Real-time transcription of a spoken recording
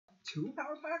2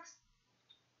 power packs?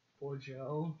 Poor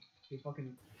Joe. He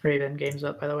fucking... Raven, game's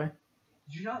up, by the way.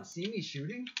 Did you not see me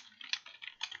shooting?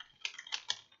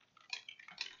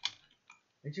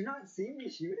 Did you not see me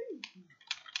shooting?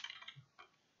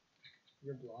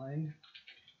 You're blind.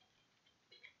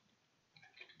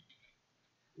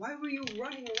 Why were you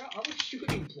running around? I was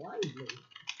shooting blindly.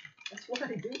 That's what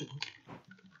I do.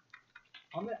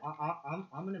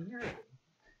 I'm an American.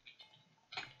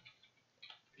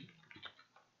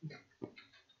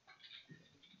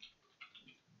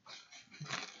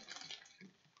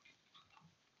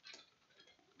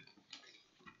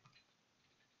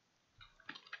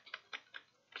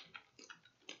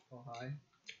 Oh hi.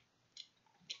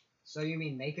 So you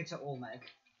mean make it to Olmec?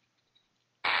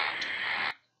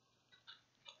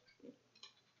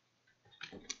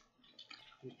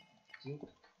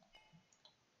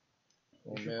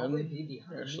 Oh man,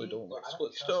 I actually don't like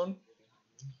splitstone.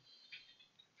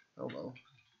 Oh no.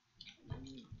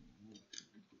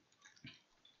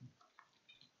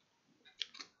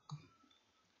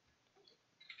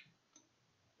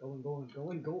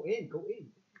 Go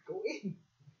in.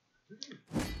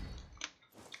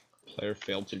 Player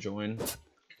failed to join.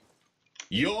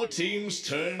 Your team's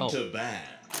turn to ban.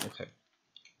 Okay.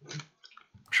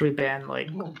 Should we ban, like,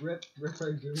 Rip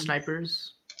our dudes.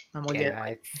 snipers? And we'll Yeah,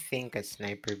 I think a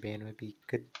sniper ban would be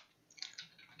good.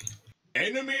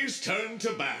 Enemy's turn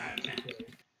to ban.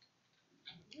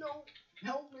 No,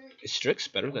 help me. Is Strix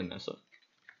better than Nessa?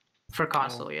 For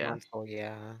console, Oh, yeah. console,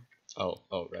 yeah. Oh,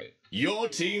 right. Your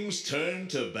team's turn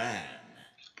to ban.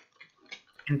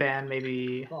 And ban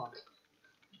maybe... Fuck,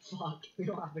 we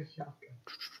don't have a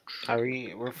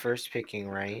shotgun. We're first picking,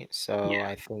 right? So Yeah.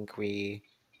 I think we...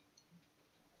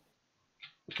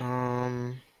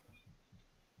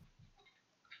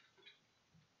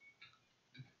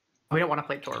 We don't want to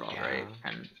play Torvald, Yeah. right?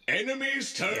 And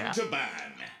Enemy's turn to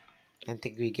ban. I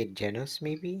think we get Genos,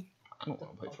 maybe? I don't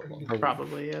want to play football.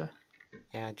 probably, yeah.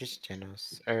 Yeah, just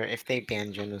Genos. Or if they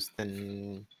ban Genos,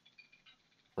 then...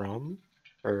 Rom?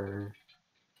 Or...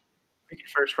 We can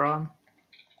first Rom.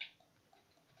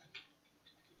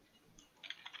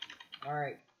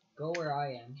 Alright, go where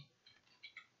I am.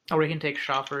 Or we can take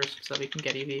Shaw first, so we can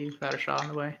get EV without a Shaw in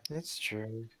the way. That's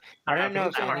true. I don't know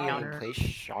if anyone plays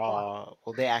Shaw.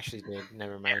 Well, they actually did.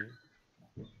 Never mind.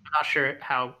 I'm not sure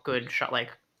how good Shaw, like,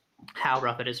 how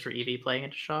rough it is for EV playing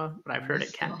into Shaw, but I've heard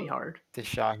it can be hard. The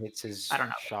Shaw hits his I don't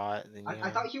know. shot. Then, yeah. I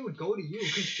thought he would go to you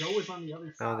because Joe was on the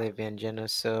other side. Oh, they banned Genos,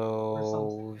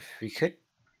 so we could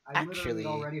I literally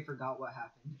already forgot what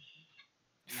happened.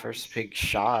 first pick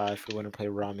Shaw if we want to play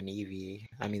Rom and Eevee.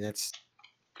 I mean, that's...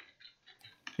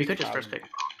 We could just first pick.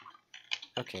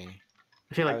 Okay.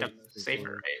 I feel like that's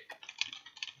safer, right?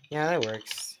 Yeah, that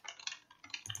works.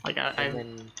 Like,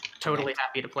 I'm totally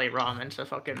happy to play Rom into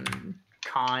fucking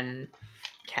Con,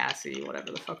 Cassie,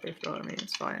 whatever the fuck they throw at me.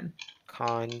 It's fine.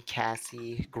 Con,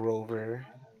 Cassie, Grover.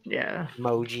 Yeah.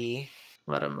 Moji.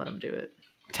 Let him do it.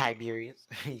 Tiberius.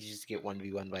 You just get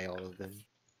 1v1 by all of them.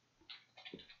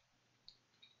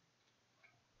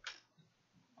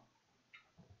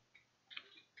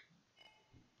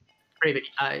 Raven,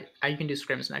 you can do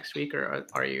scrims next week, or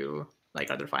are you like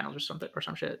other finals or something or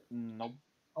some shit? Nope.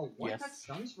 Oh, what? Yes. That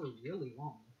stuns for really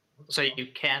long. So you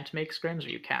can't make scrims, or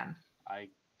you can? I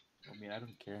mean, I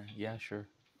don't care. Yeah, sure.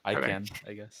 I Okay. can,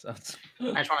 I guess. I just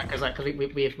want to, because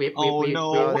we Oh,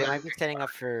 no. Oh, they might be setting up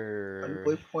for...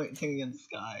 pointing against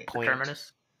Skye. Point.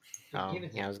 Terminus. Oh,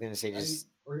 yeah, I was gonna say just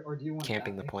or do you want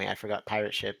camping the point. I forgot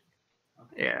pirate ship.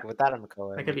 Yeah. Without a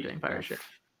Makoa. I could be doing pirate ship.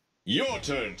 Your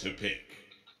turn to pick.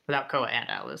 Without Koa and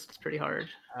Atlas, it's pretty hard.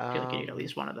 I feel like you need at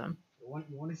least one of them. You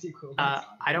want to see Quill? I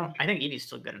think Eevee's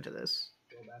still good into this.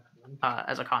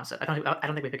 As a concept, I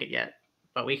don't think we pick it yet,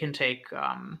 but we can take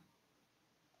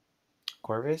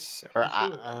Corvus? Or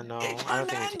no, I don't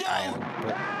think we take Io.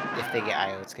 But if they get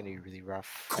Io, it's gonna be really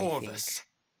rough. Corvus.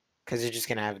 Because they're just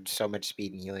gonna have so much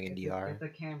speed and healing in DR. Get the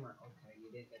camera. Okay,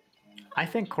 you didn't get the camera. I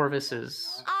think Corvus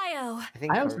is. Io. I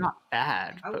think Io's not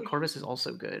bad, but would- Corvus is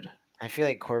also good. I feel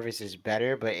like Corvus is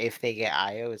better, but if they get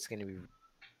Io, it's gonna be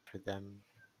for them.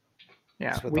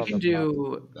 Yeah, Just with we all can the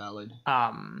do. Valid.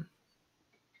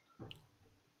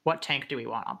 What tank do we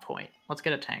want on point? Let's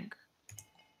get a tank.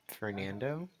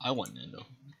 Fernando? I want Nando.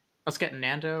 Let's get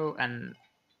Nando, and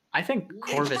I think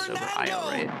Corvus over Io,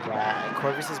 right? Yeah,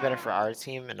 Corvus is better for our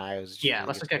team, and Io's just Yeah, really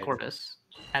let's just good. get Corvus,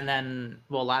 and then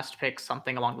we'll last pick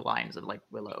something along the lines of like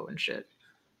Willow and shit.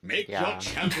 Make Yeah. your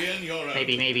champion your own.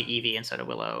 Maybe Eevee instead of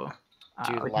Willow.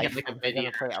 Dude, we can get, like, a we're gonna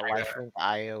Vivian play or a Strider. Lifelink,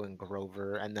 Io, and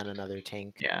Grover, and then another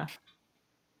tank. Yeah.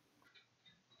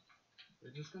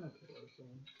 We're just gonna kill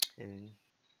ourselves. And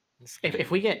If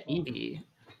we get Eevee,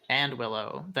 and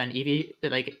Willow, then Eevee,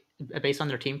 like, based on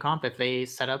their team comp, if they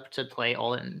set up to play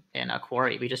all in a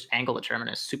quarry, we just angle the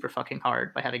terminus super fucking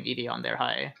hard by having Eevee on their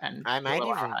high and I might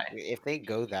Willow on our even, high. if they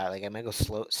go that, like I might go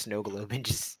snow globe and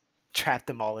just trap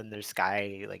them all in their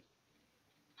sky, like.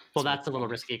 Well, that's a little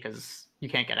risky because you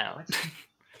can't get out.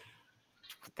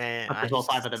 Then But there's all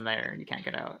 5 of them there, and you can't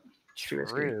get out.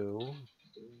 True.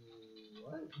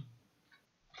 What?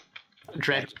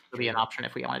 Dread would be an option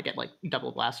if we wanted to get like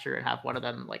double blaster and have one of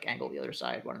them like angle the other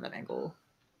side, one of them angle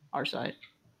our side.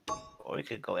 Or we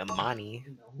could go Imani.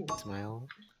 No. Smile.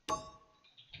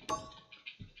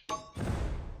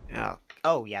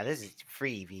 Oh yeah, this is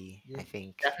free Eevee, I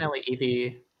think. Definitely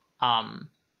Eevee.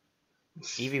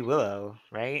 Eevee Willow,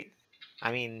 right?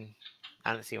 I mean,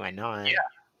 I don't see why not. Yeah.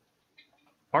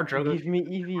 Or Drogo. Give me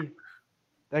Eevee.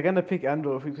 They're gonna pick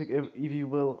Ando if we pick Eevee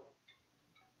Will.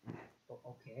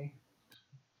 Okay.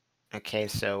 Okay,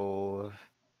 so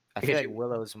I feel like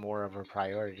Willow's more of a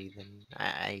priority than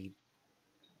I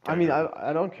mean,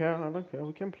 I don't care. I don't care.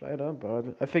 We can play that,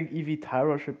 but I think Eevee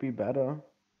Tyra should be better.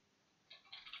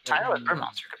 Tyra with her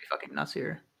monster could be fucking nuts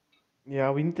here.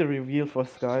 Yeah, we need the reveal for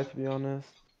Skye, to be honest.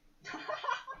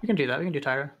 We can do that. We can do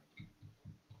Tyra.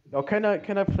 Oh, can I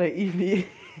play Eevee?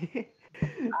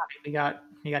 We got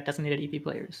designated EP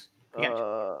players. I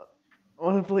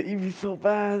want to play Eevee so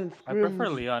bad. I prefer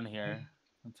Leon here.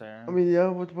 I mean, yeah.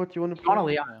 What do you want to play? On a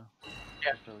Leon.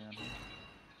 Yeah.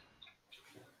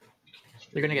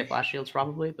 They're gonna get blast shields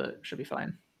probably, but should be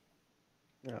fine.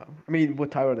 Yeah, I mean,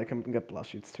 with Tyra they can get blast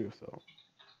sheets too. So.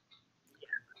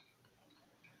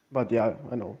 But yeah,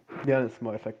 I know. Yeah, it's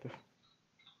more effective.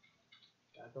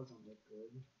 That doesn't look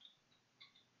good.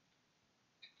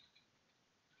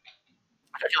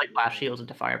 I feel like blast shields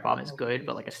into firebomb is good,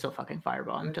 but like it's still fucking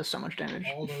firebomb. Does so much damage.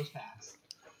 All those packs.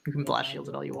 You can blast shields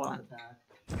it all you want.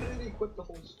 I'm gonna equip the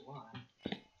whole squad.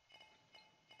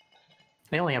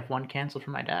 They only have 1 cancel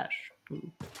for my dash.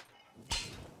 Ooh.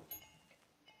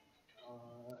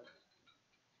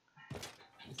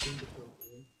 It seems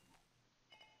appropriate.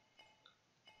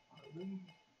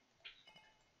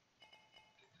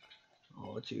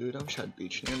 Oh, dude, I wish I had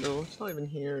Beach Nando. It's not even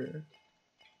here.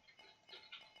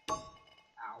 Ow.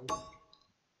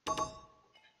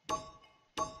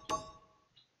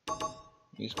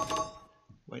 He's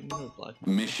white Nando, black.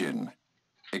 Mission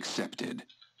accepted.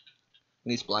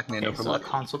 Needs black Nando Okay, for so black. the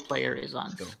console player is on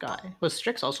Skye. Was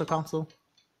Strix also console?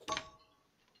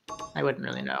 I wouldn't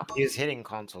really know. He was hitting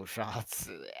console shots.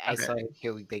 I Okay. saw him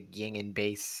kill the Ying in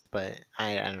base, but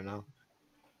I don't know.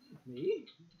 Me?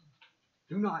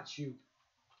 Do not shoot.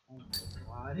 Oh my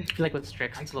god. I feel like with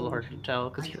Strix, it's a little hard to tell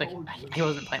because he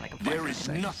wasn't playing like a There fighter is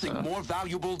thing, nothing so. more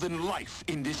valuable than life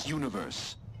in this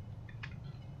universe.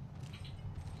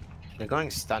 They're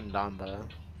going stun Damba,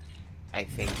 I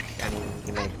think. I mean,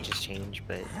 he might just change,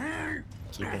 but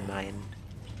keep in mind.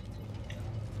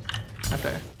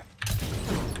 Okay.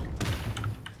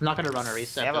 I'm not gonna run a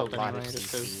reset They have a build lot anyway, of just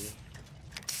CC.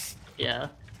 'cause- yeah.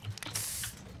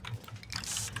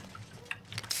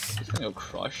 He's gonna go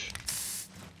crush.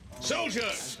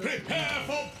 Soldiers, prepare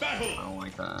for I battle. don't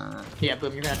like that. Yeah,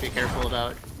 Boom, you're gonna have to be careful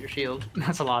about your shield.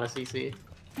 That's a lot of CC.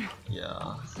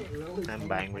 Yeah. Is it really I'm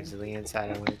buying resilience. I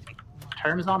don't want to.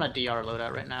 Term's on a DR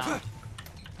loadout right now.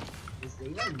 Is they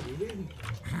muted?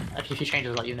 If he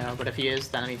changes, I'll let you know. But if he is,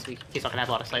 then it means he's not gonna have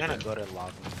a lot of I'm gonna cycling. go to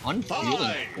lava.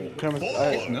 Unfeeling.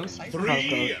 Terminus, No sight.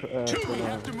 3, gonna, 2,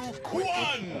 have to move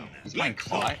 1. He's going Let the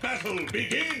cry. battle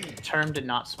begin. Term did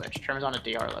not switch. Term is on a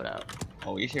DR loadout.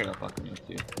 Oh, he's here to fucking with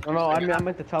you. No, I mean, I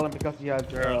meant to tell him because he had.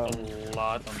 There are a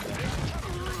lot on there.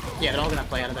 Yeah, they're all gonna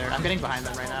play out of there. I'm getting behind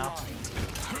them right now.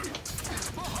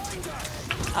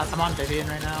 I'm on Vivian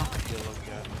right now.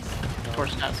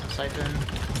 Force out some siphon.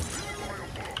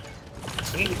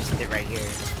 I think you just sit right here.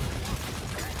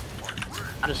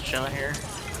 I'm just chilling here.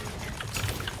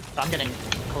 I'm getting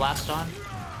collapsed on.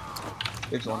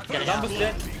 There's one. Getting out. Dumba's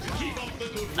dead.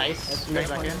 Nice. Going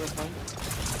back in.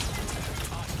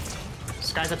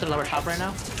 Skye's at the lower top right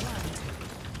now.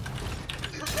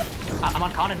 I'm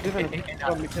on Con and This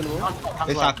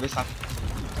half.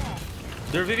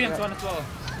 There are Vivian's one as well.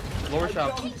 Lower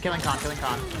shop. Killing Con.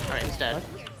 Alright, he's dead.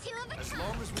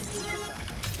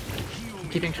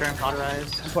 Keeping Term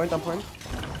cauterized. On point.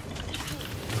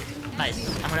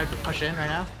 Nice. I'm gonna push in right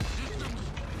now.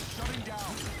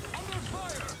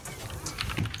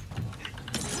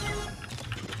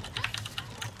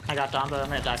 I got Damba. I'm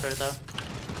gonna die for it though.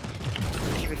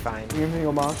 Should be fine. Give me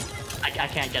your mark. I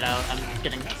can't get out. I'm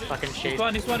getting fucking chased.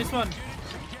 He's one.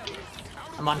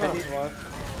 I'm on Vivian.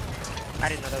 I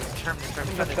didn't know that was a term.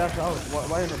 Just dash out.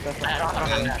 Why is it dash out? I don't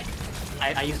have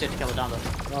that. I used it to kill the Damba.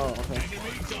 Oh,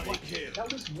 okay.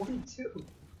 That was 1-2.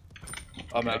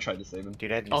 I'm I out. tried to save him.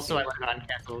 Dude, I didn't Also, see I it. went on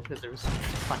cancel because there was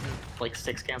fucking like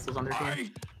 6 cancels on their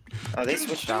team. Oh, they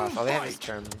switched off. All they have is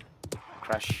term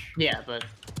crush. Yeah, but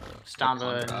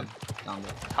Stamba Grab. and Down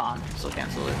there. Khan still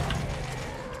cancel it.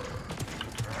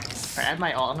 Alright, I have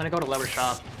my ult. I'm gonna go to lower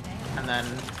shop and then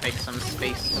make some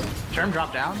space. Term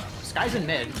drop down. Skye's in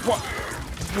mid. What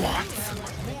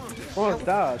was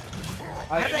that?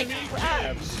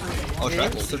 Oh, should I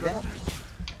ult it, bro?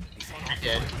 I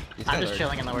did. He's I'm got just our-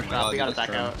 chilling in lower Oh my shop. God, We gotta he back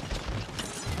just out.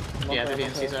 Yeah,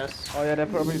 Vivian sees us. Oh yeah, they're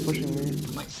probably pushing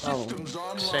me. Oh,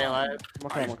 Stay alive.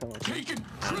 okay, okay, okay.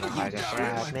 I got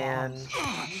grabbed, man.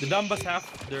 The Dumba's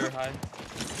half. They're high.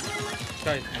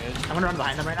 Guy's mid. I'm gonna run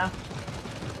behind them right now.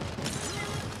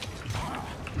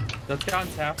 The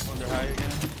Khan's half when they're high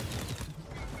again.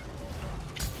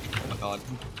 Oh my god.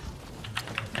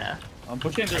 Yeah. I'm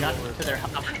pushing I their got lower. to their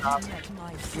upper shop.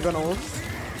 I'm gonna ult.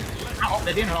 Oh,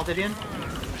 Vivian, her ult, Vivian.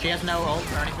 She has no ult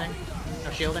or anything.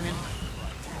 No shield, I mean.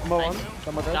 Number one.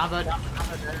 Number dead. Damba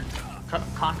dead.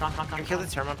 Con. Kill the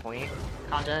term on point.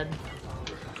 Con dead.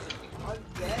 I'm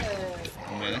dead.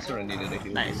 Oh man, I sort of needed a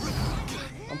heal. Nice.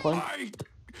 On point.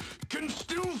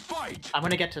 I'm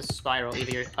gonna get to Spiral.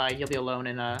 Either you'll be alone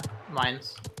in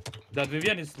mines. That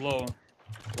Vivian is low.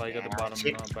 Like at the Yeah, bottom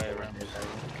she- by around.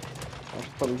 I'll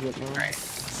probably hit now. Alright.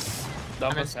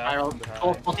 I'm in Dumba's half. Spiral. when they're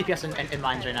Full high. TPS in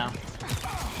mines right now.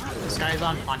 This guy's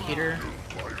on heater.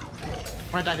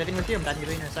 Wanna dive Vivian with you? I'm diving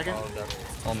Vivian in a second. Oh, that's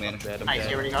Oh man. dead. I'm Nice, dead.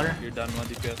 you already got her? You're done, 1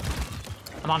 DPS.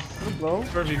 I'm on. Low.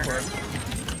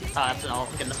 4v4. That's an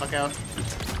ult. Getting the fuck out.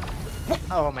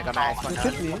 Oh my god, my eyes You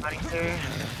fucked hit me. up.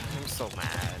 I'm so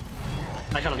mad.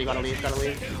 I gotta leave, gotta leave, gotta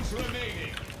leave.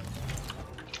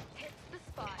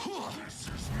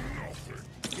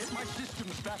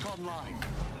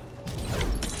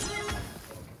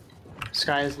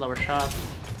 Sky is lower shop.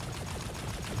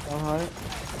 Alright.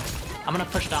 I'm gonna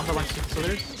push Damba once he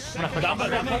slithers. I'm gonna push Dumba,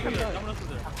 Damba. Dumba,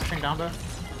 Dumba. I'm pushing Damba.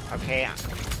 Okay,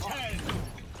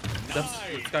 That's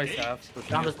this guy's half.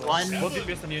 Dumba's one. Both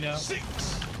DPS on you now. 6,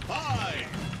 5,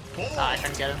 4, I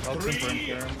can get him. I'll confirm 3,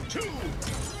 term. 2,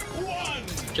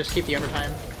 1. Just keep the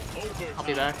overtime. I'll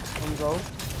be back. On go.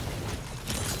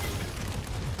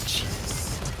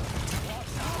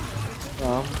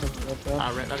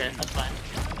 Right, okay, that's fine.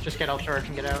 Just get ult charge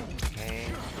and get out. okay.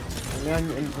 And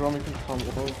then in drum can come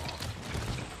ult.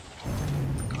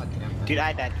 God damn. Dude,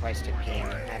 I died twice to ping.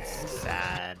 That's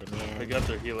sad, I man. got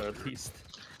their healer at least.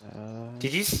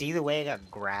 Did you see the way I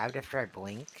got grabbed after I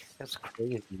blinked? That's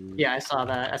crazy. Yeah, I saw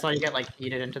that. I saw you get like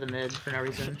yeeted into the mid for no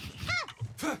reason.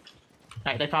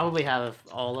 Alright, they probably have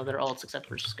all of their ults except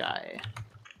for Skye.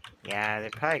 Yeah, they're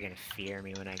probably gonna fear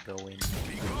me when I go in.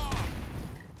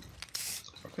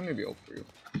 I can maybe ult for you.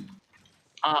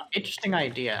 Interesting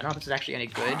idea. I don't know if this is actually any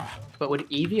good, but would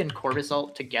Eevee and Corvus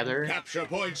ult together? Capture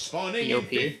point spawning in EOP.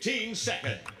 15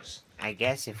 seconds. I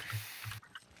guess if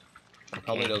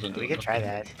Probably doesn't do we could enough. try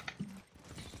that.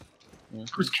 I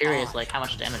was curious, like how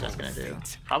much damage that's gonna do.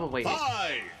 Probably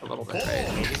 5, a little bit, 4, right?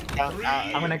 Okay, just count,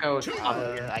 I'm gonna go.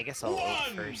 I guess I'll ult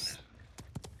first.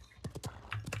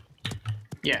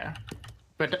 Yeah,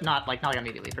 but not like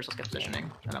immediately. First, let's get positioning,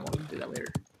 and then we'll do that later.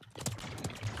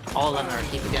 All of them are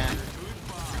keep again.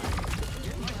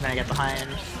 I'm gonna get behind.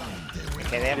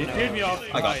 Okay, they have They no. cleared me off.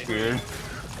 I got high. feared.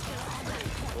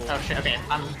 Oh shit. Okay,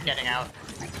 I'm getting out.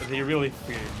 They really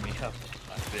feared me up.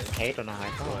 Okay, don't know how I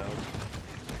felt.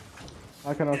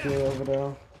 I cannot heal over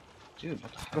there. Dude,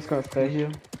 Just gonna stay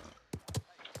here.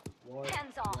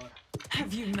 Hands off.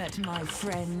 Have you met my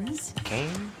friends? Okay.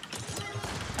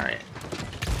 All right.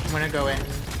 I'm gonna go in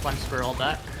once we're all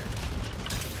back.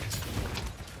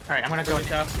 All right, I'm gonna go. Going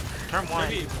tap. Turn one.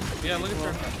 Maybe. Yeah, look at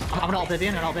turn. I'm gonna ult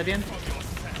Vivian. I'm gonna ult Vivian.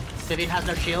 Vivian has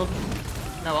no shield.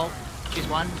 No ult. She's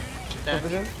one. Dead.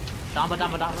 Vision. Damba.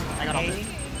 I got ult.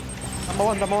 Number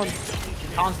one, number one.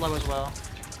 Khan's low as well.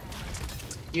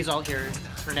 Use ult here.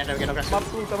 Fernando, get I'm aggressive.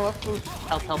 up boost, I'm up boost.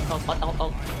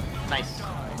 Help. Nice.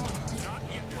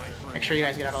 Make sure you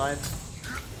guys get out alive.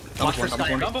 Watch for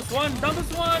Skye. Dumba's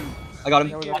one. I got him.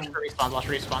 Yeah, we Watch for respawns. Watch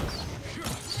for respawns.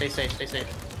 Stay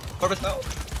safe. Corvus, no.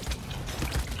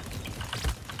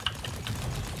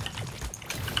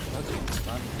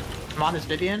 Come on, this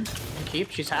Vivian. And keep.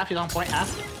 She's half. She's on point half.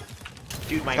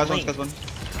 Dude, my Guys one, blink. guys one.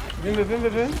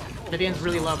 Vision. Vivian's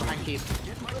really low behind keep.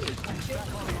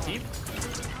 Keep.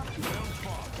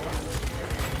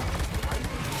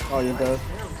 Oh, you're dead.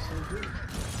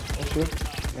 Oh shit.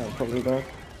 Yeah, I'm probably dead.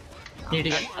 You need to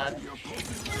get I'm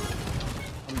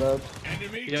dead.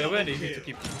 Enemy Yeah, double we need kill. to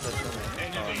keep.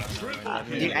 Enemy triple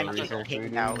Dude, kill. I'm just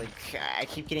pinged out. Like, I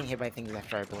keep getting hit by things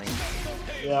after I blink.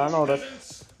 Yeah, I know that.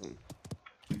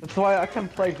 That's why I can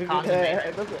play Vivi.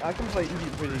 Concentrate. I can play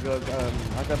Eevee pretty good.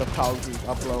 I got a power peak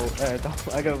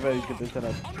upload. I got a very good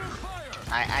internet.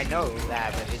 I know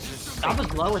that, but it's just. That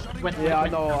was low with Yeah, I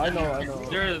know.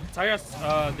 There's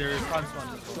Khan's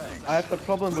one. I have the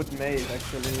problem with Maze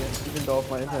actually. Even though of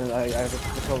my internet, I have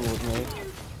the problem with Maze.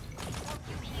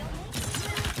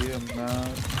 Yeah,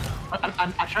 man.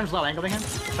 I'm Term's low, angling him.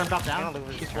 Term dropped down.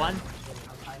 He's one.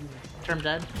 Term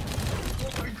dead.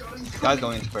 Guy's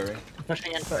going into quarry.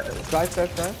 Pushing in. Sky.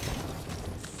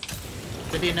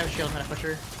 Vivian no shield, I'm gonna push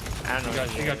her. I don't know.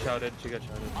 She got shouted.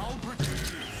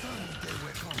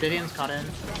 Vivian's caught in.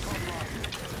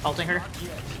 Ulting her.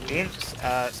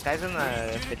 Skye's in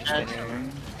the fidget spinner.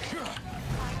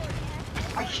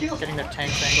 I killed. Getting the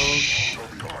tank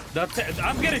angles.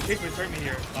 I'm getting chased with Termi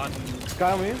here on.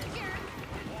 Sky on me.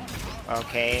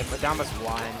 Okay, but Damas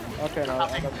won. Okay, no.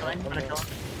 I'm gonna kill him.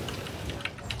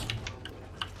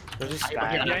 There's a Yeah.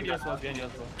 Skye. Behind you as well.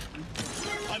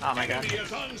 Oh my god. Enemy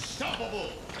is unstoppable.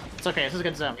 It's okay, this is a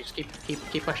good zone. We just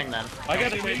keep pushing them. I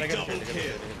got a Enemy trade. double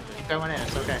kill. Keep going in,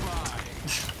 it's okay.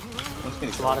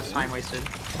 It's a lot of time wasted.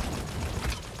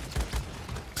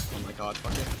 Oh my god,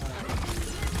 fuck it.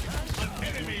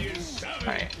 Enemy is down.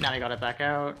 Alright, now we got it back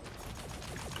out.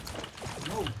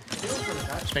 No,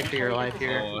 Just make sure you're alive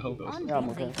here. Oh, I hope it was. Yeah, I'm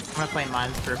okay. I'm gonna play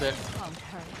mines for a bit.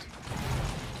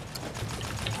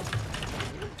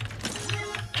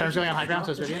 Term's going on high ground,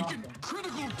 so is Vivian.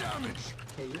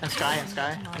 And Skye.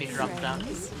 I need to drop it down.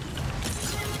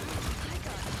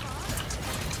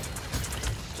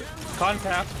 Khan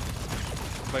tap.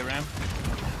 Wait, ramp.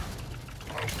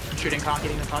 Shooting Con,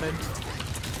 getting the potted.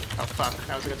 Oh fuck,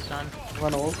 that was a good stun.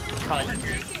 Run ult. Probably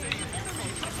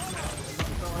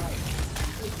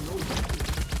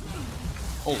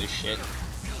Holy shit.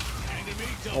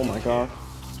 Oh my god.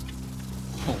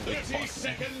 Holy 30 fuck.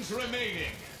 seconds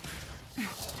remaining.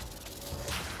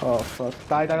 Oh fuck.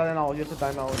 Die now. You have to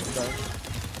die now.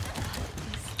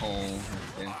 Oh,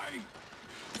 okay.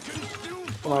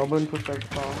 Come on, wouldn't push back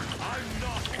far.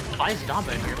 Why is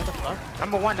Domba in here? What the fuck?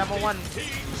 Number one.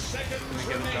 15 seconds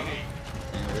remaining.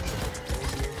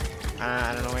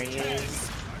 I don't know where he is.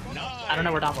 I don't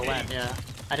know where Domba went, yeah.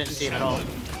 I didn't see him at all.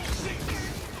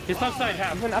 He's top side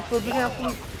half. Even absolute. 3,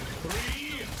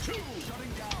 2,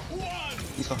 1.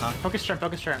 He's so hot. Focus turn.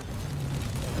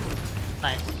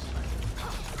 Nice.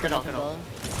 Good ult. Okay.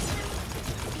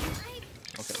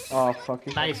 Oh fuck.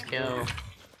 Nice kill.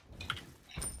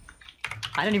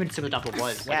 I didn't even see what Domba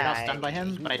was. Like, I got stunned by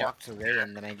him, but I don't. walked away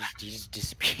and then he just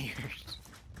disappeared.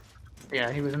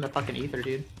 Yeah, he was in the fucking ether,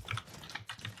 dude.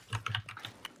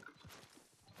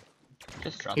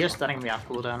 Just drop He was off. stunning me off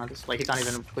cooldown. Like, he's not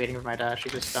even waiting for my dash,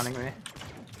 he's just stunning me.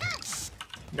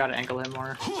 Gotta ankle him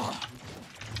more.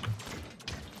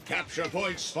 Capture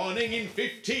point spawning in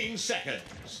 15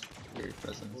 seconds. Your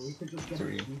presence. We could just get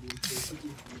 3.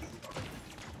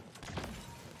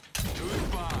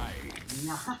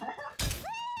 Nah.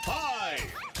 5,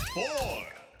 4,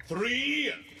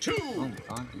 3, 2, Oh my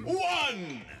god, dude.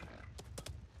 1.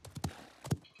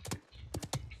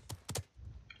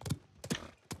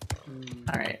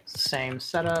 Alright, same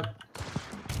setup.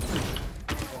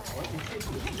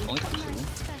 Only 2.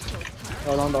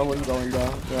 Oh no, wouldn't go in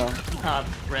there. Yeah.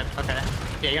 Rip, okay.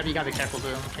 Yeah, you gotta be careful,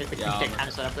 Boom. You Yeah, take time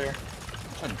to set up there.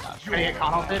 Shouldn't dash. Try to get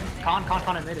Con ulted.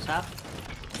 Con in mid is half.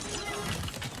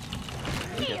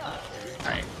 We get that.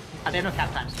 Alright. They have no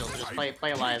cap time still, so just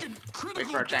play alive. Wait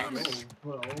for our tanks.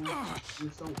 Bro,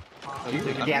 you're so hot. Oh, you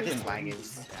think Yeah, I'm this thinking- flag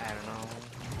is. I don't know.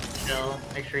 Chill.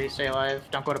 Make sure you stay alive.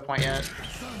 Don't go to point yet.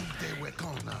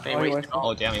 They Oh, he waste went-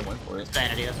 Oh damn, he went for it.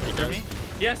 sanity, that's what he does.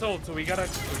 Yeah, so we gotta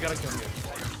kill him.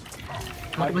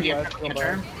 I'm gonna get a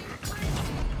turn.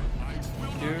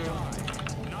 Dude.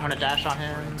 I'm gonna dash on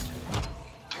him.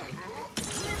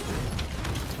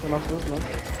 Come on, no.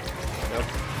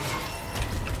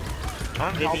 Come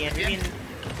on, Vivian.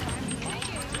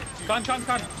 Con.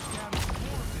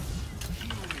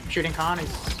 Shooting Con,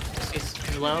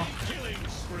 he's low.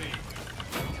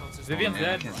 Vivian's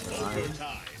dead.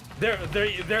 They're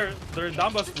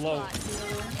Damba's low.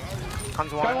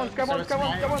 Comes Sky one. one.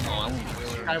 Oh, I'm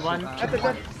Try one. At the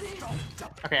dead.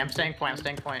 Okay, I'm staying point.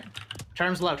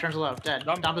 Term's low, dead.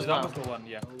 Domba's low. Damba's the one,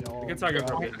 yeah. We can target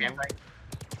for a bit. Okay, I'm right.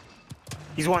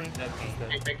 He's one.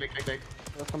 That's dead. Big.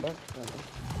 Let's come back.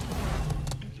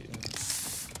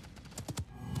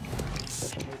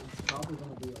 Probably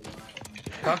gonna be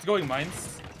alive. Khan's going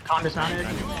mines. Con dismounted.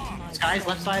 Skye's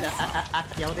left side at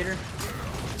the elevator.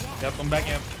 Yep, I'm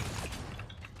backing up.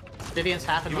 Vivian's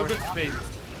half and You have north. good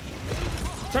space.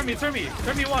 Turn me,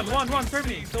 one, turn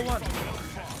me, still one.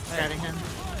 Grabbing him.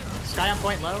 Skye on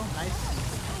point low, nice.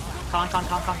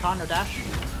 Con, no dash.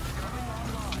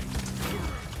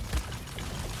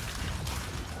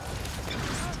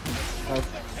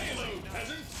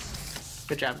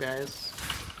 Good job, guys.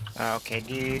 Okay,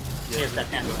 dude. He has that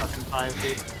hand fucking 5,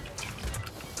 dude.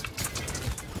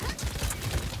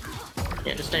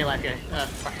 Yeah, just stay alive, guy.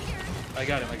 Fuck. I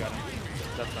got him.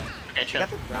 That's fine. Okay, chill.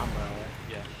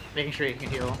 Yeah. Making sure you can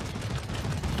heal.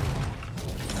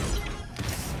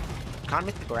 Can't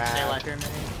make the Stay grab. alive here, maybe.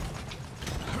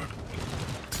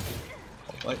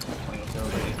 What?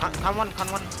 Con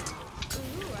one.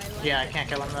 Yeah, I can't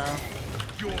kill him though.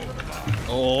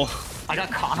 Oh. I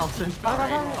got Connelson.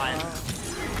 Alright, fine.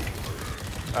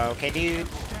 Okay, dude.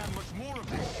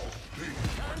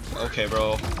 Okay,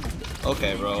 bro.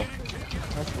 Okay, bro.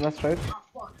 That's right.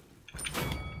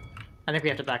 I think we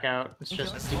have to back out. It's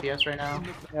just DPS right now.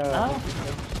 Yeah. Oh.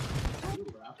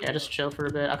 Yeah, just chill for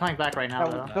a bit. I'm coming back right now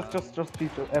though. Just be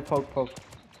poke.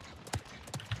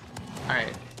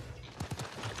 Alright.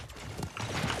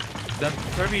 That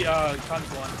Kirby cons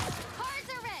one.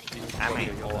 I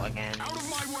might roll again.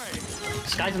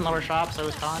 Skye's in lower shop, so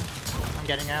is Con. I'm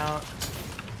getting out.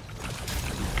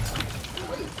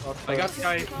 I got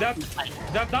Skye.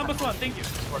 That down plus one. Thank you.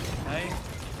 Nice.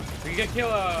 We can kill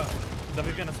the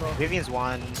Vivian as well. Vivian's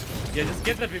one. Yeah, just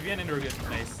get the Vivian and we're good.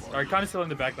 Nice. Our Con is still in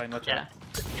the back line. Watch out.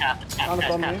 Cap. Yeah,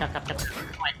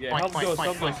 help goes.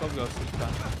 Point. Help goes.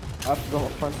 I have to go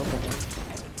front of them.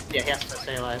 Yeah, he has to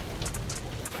stay alive.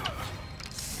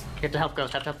 You have to help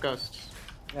Ghost,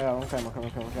 Yeah, okay.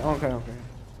 Alright,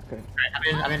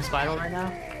 I'm in spiral right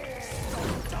now.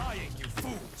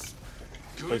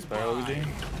 Play Spiral with you.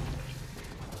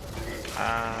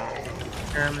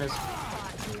 Erm is...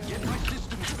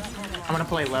 I'm gonna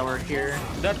play lower here.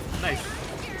 That's nice.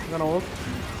 I'm gonna ult.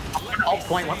 Oh,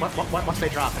 point, once they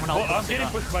drop. I'm gonna ult I'm once they getting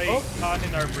drop. pushed by Con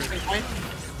in our bridge. Point.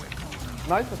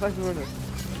 Nice to win it.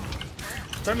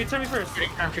 Turn me first.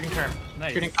 Shooting term.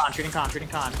 Nice. Shooting con.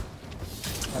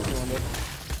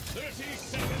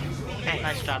 Hey,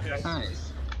 nice job, guys.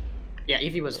 Nice. Yeah,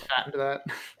 Eevee was fat into that.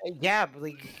 Yeah, but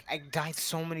like I died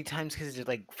so many times because it's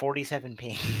like 47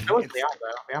 ping. That was Leon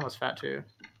though. Leon was fat too.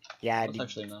 Yeah, That's dude,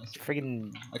 actually nice.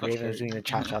 friggin' I got Raven was scared. doing the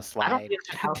cha-cha I slide. don't get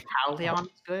how Leon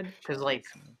is good, because like,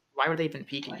 why were they even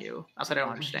peeking you? That's what I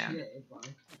don't understand.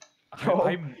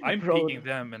 I'm Bro. peeking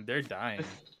them and they're dying.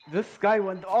 This guy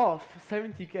went off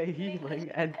 70k healing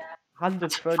and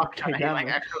 130k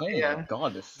damage. Oh my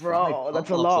god, this Bro, that's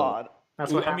a lot.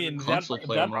 That's what I mean, console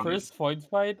player that moment. first point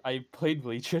fight, I played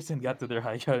Bleachers and got to their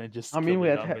high ground and just I mean, killed we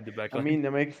it had. up in the back I line. mean,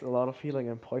 that makes a lot of healing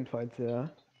in point fights. Yeah.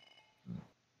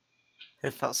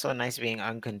 It felt so nice being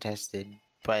uncontested,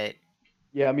 but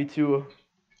Yeah, me too.